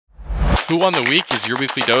Who Won the Week is your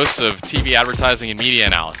weekly dose of TV advertising and media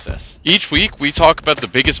analysis. Each week, we talk about the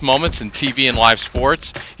biggest moments in TV and live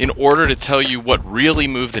sports in order to tell you what really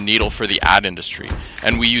moved the needle for the ad industry.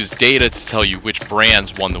 And we use data to tell you which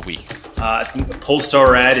brands won the week. I think a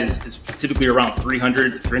Polestar ad is typically around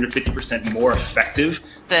 300 to 350% more effective.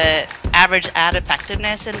 The average ad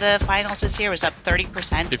effectiveness in the finals this year was up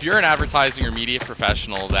 30%. If you're an advertising or media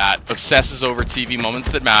professional that obsesses over TV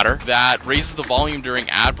moments that matter, that raises the volume during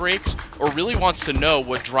ad breaks, or really wants to know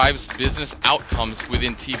what drives business outcomes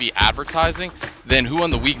within TV advertising, then Who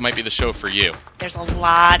Won the Week might be the show for you. There's a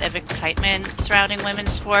lot of excitement surrounding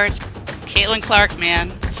women's sports. Caitlin Clark,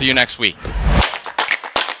 man. See you next week.